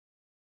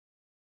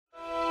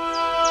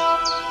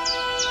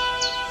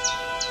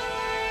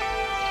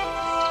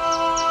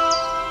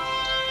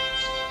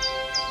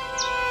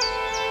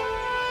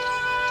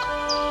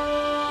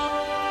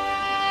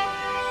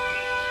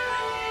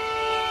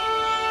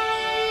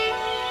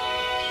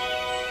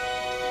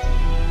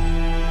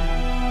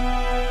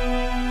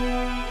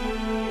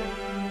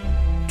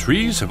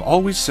Trees have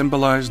always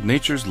symbolized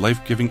nature's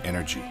life-giving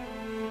energy.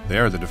 They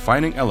are the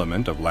defining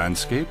element of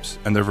landscapes,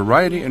 and their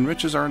variety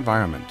enriches our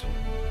environment.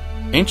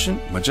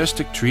 Ancient,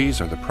 majestic trees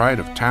are the pride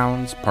of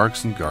towns,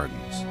 parks, and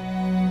gardens.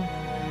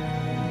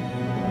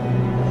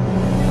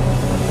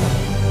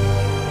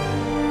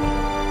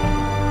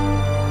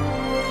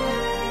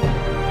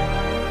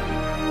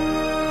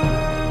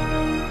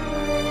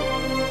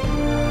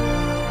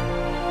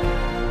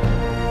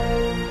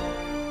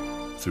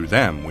 Through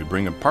them, we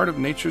bring a part of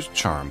nature's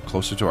charm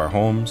closer to our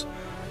homes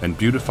and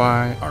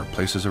beautify our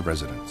places of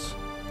residence.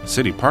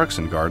 City parks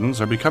and gardens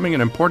are becoming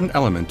an important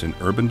element in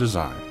urban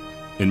design.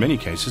 In many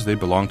cases, they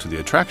belong to the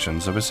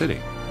attractions of a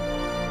city.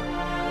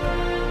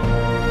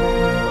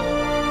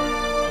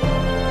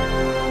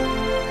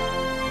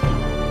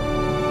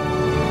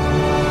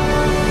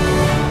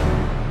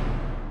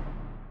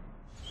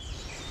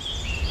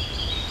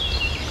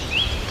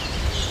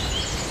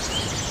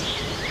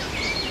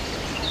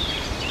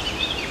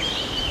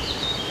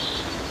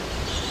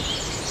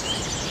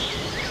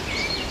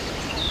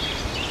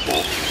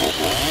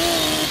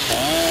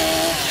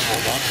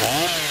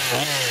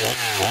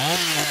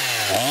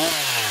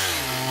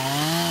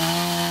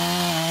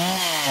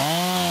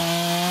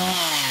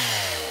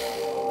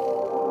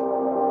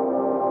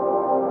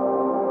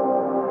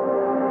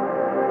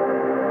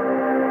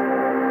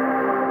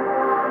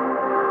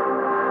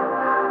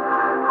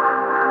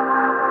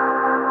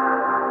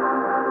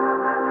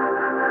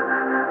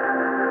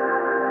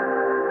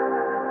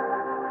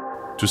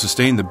 To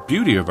sustain the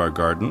beauty of our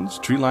gardens,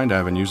 tree-lined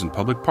avenues, and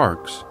public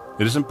parks,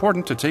 it is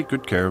important to take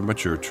good care of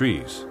mature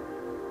trees.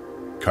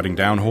 Cutting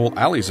down whole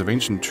alleys of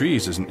ancient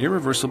trees is an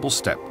irreversible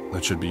step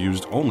that should be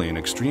used only in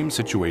extreme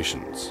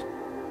situations.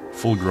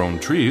 Full-grown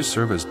trees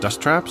serve as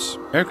dust traps,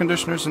 air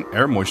conditioners, and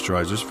air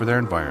moisturizers for their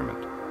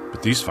environment,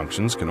 but these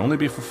functions can only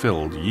be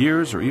fulfilled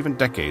years or even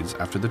decades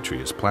after the tree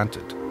is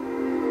planted.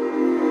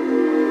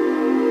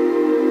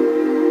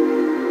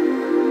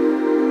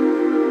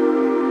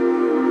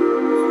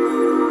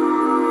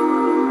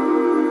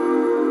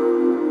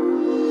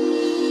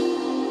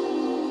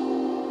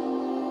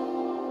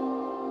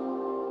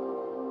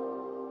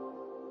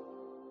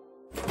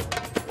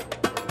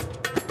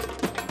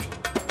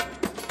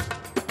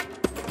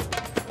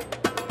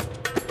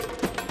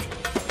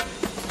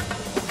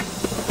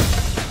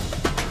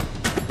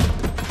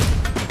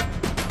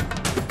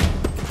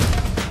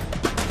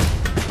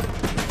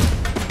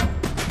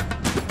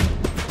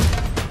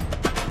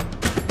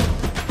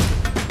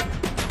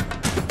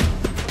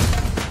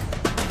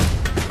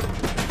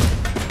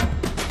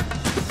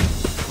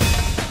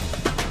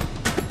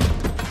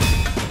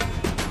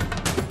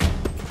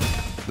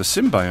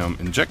 The Symbiom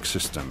Inject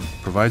system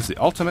provides the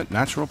ultimate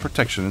natural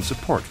protection and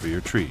support for your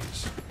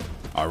trees.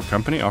 Our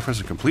company offers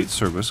a complete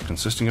service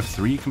consisting of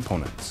 3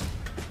 components.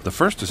 The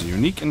first is a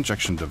unique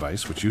injection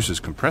device which uses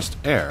compressed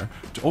air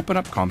to open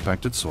up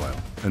compacted soil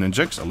and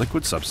injects a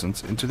liquid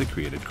substance into the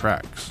created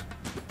cracks.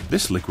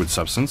 This liquid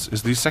substance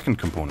is the second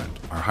component,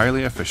 our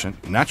highly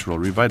efficient, natural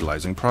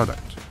revitalizing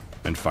product.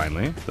 And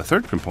finally, the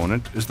third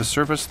component is the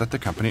service that the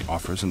company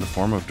offers in the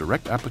form of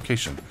direct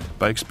application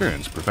by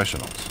experienced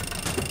professionals.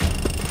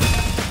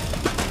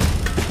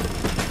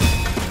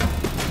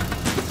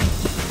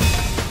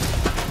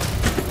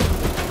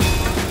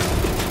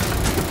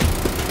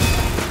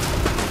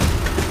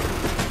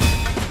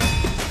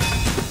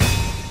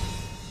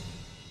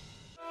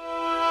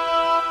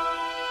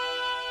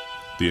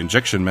 The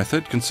injection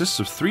method consists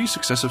of 3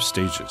 successive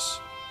stages.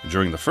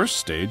 During the first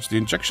stage, the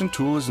injection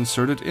tool is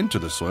inserted into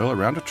the soil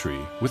around a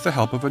tree with the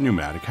help of a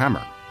pneumatic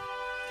hammer.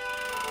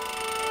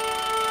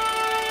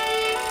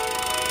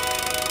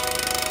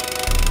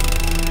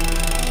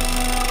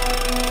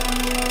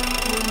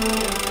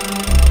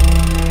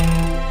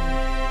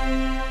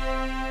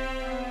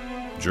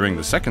 During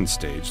the second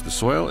stage, the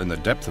soil in the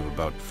depth of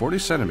about 40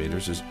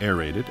 centimeters is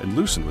aerated and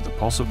loosened with a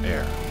pulse of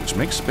air, which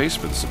makes space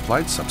for the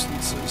supplied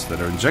substances that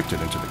are injected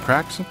into the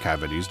cracks and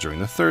cavities during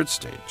the third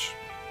stage.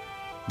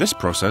 This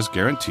process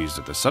guarantees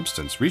that the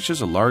substance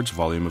reaches a large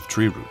volume of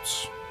tree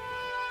roots.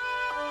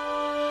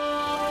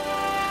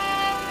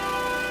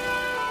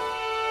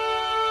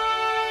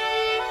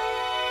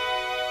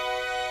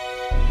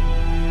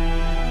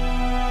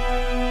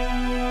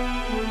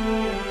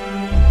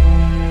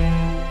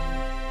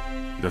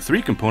 The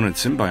 3-component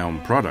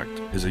Symbiom product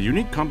is a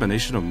unique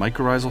combination of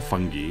mycorrhizal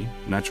fungi,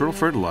 natural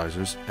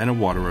fertilizers, and a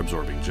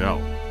water-absorbing gel.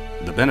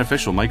 The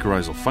beneficial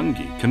mycorrhizal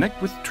fungi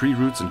connect with tree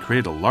roots and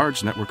create a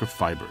large network of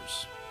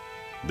fibers.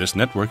 This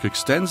network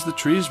extends the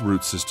tree's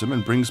root system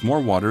and brings more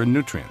water and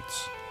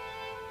nutrients.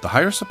 The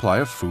higher supply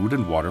of food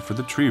and water for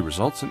the tree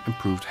results in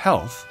improved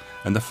health,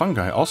 and the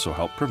fungi also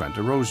help prevent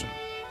erosion.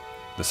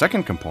 The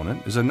second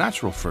component is a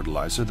natural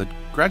fertilizer that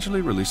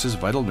gradually releases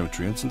vital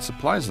nutrients and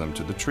supplies them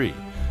to the tree.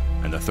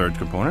 And the third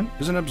component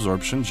is an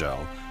absorption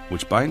gel,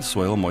 which binds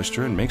soil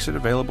moisture and makes it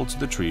available to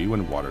the tree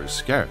when water is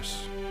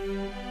scarce.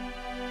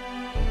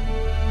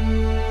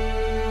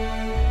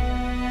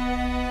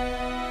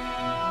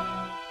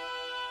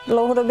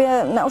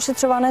 Dlouhodobě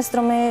neošetřované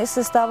stromy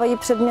se stávají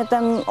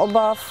předmětem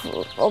obav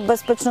o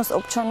bezpečnost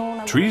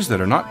občanů. Trees that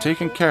are not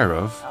taken care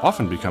of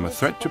often become a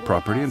threat to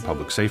property and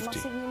public safety.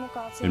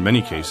 In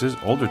many cases,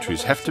 older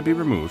trees have to be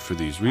removed for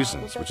these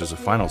reasons, which is a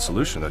final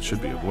solution that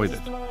should be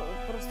avoided.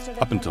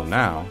 Up until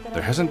now,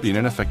 there hasn't been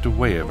an effective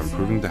way of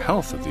improving the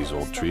health of these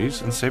old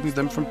trees and saving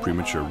them from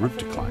premature root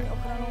decline.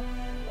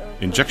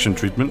 Injection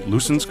treatment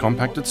loosens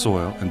compacted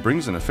soil and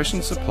brings an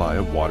efficient supply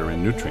of water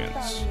and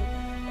nutrients.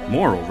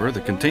 Moreover,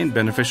 the contained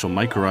beneficial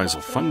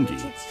mycorrhizal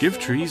fungi give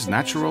trees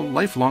natural,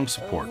 lifelong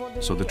support,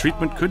 so the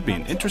treatment could be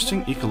an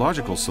interesting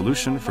ecological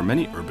solution for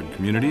many urban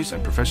communities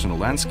and professional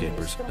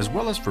landscapers, as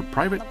well as for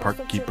private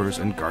park keepers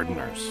and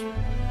gardeners.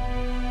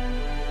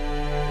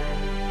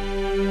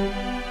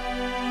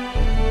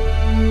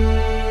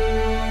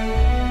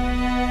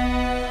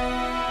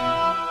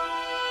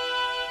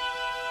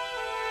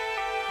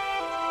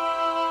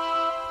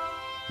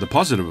 The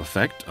positive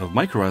effect of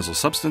mycorrhizal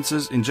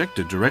substances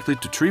injected directly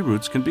to tree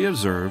roots can be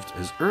observed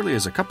as early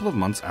as a couple of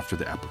months after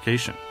the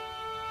application.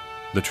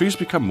 The trees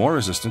become more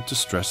resistant to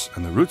stress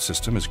and the root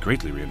system is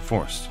greatly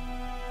reinforced.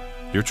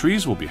 Your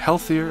trees will be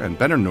healthier and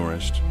better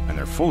nourished, and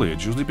their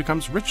foliage usually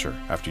becomes richer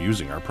after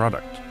using our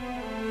product.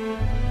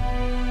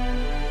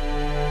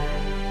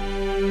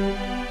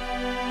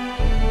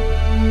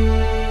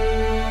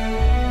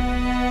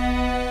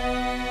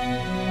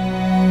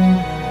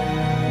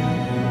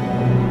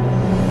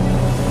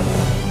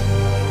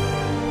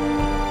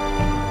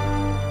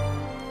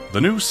 The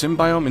new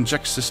Symbiom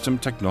Inject system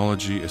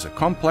technology is a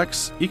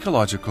complex,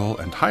 ecological,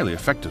 and highly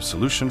effective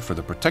solution for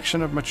the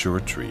protection of mature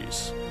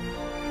trees.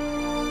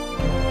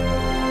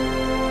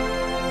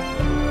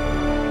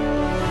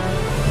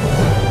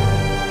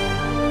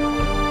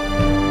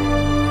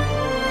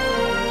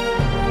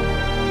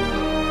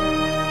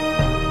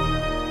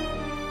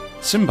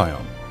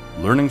 Symbiom,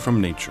 learning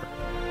from nature.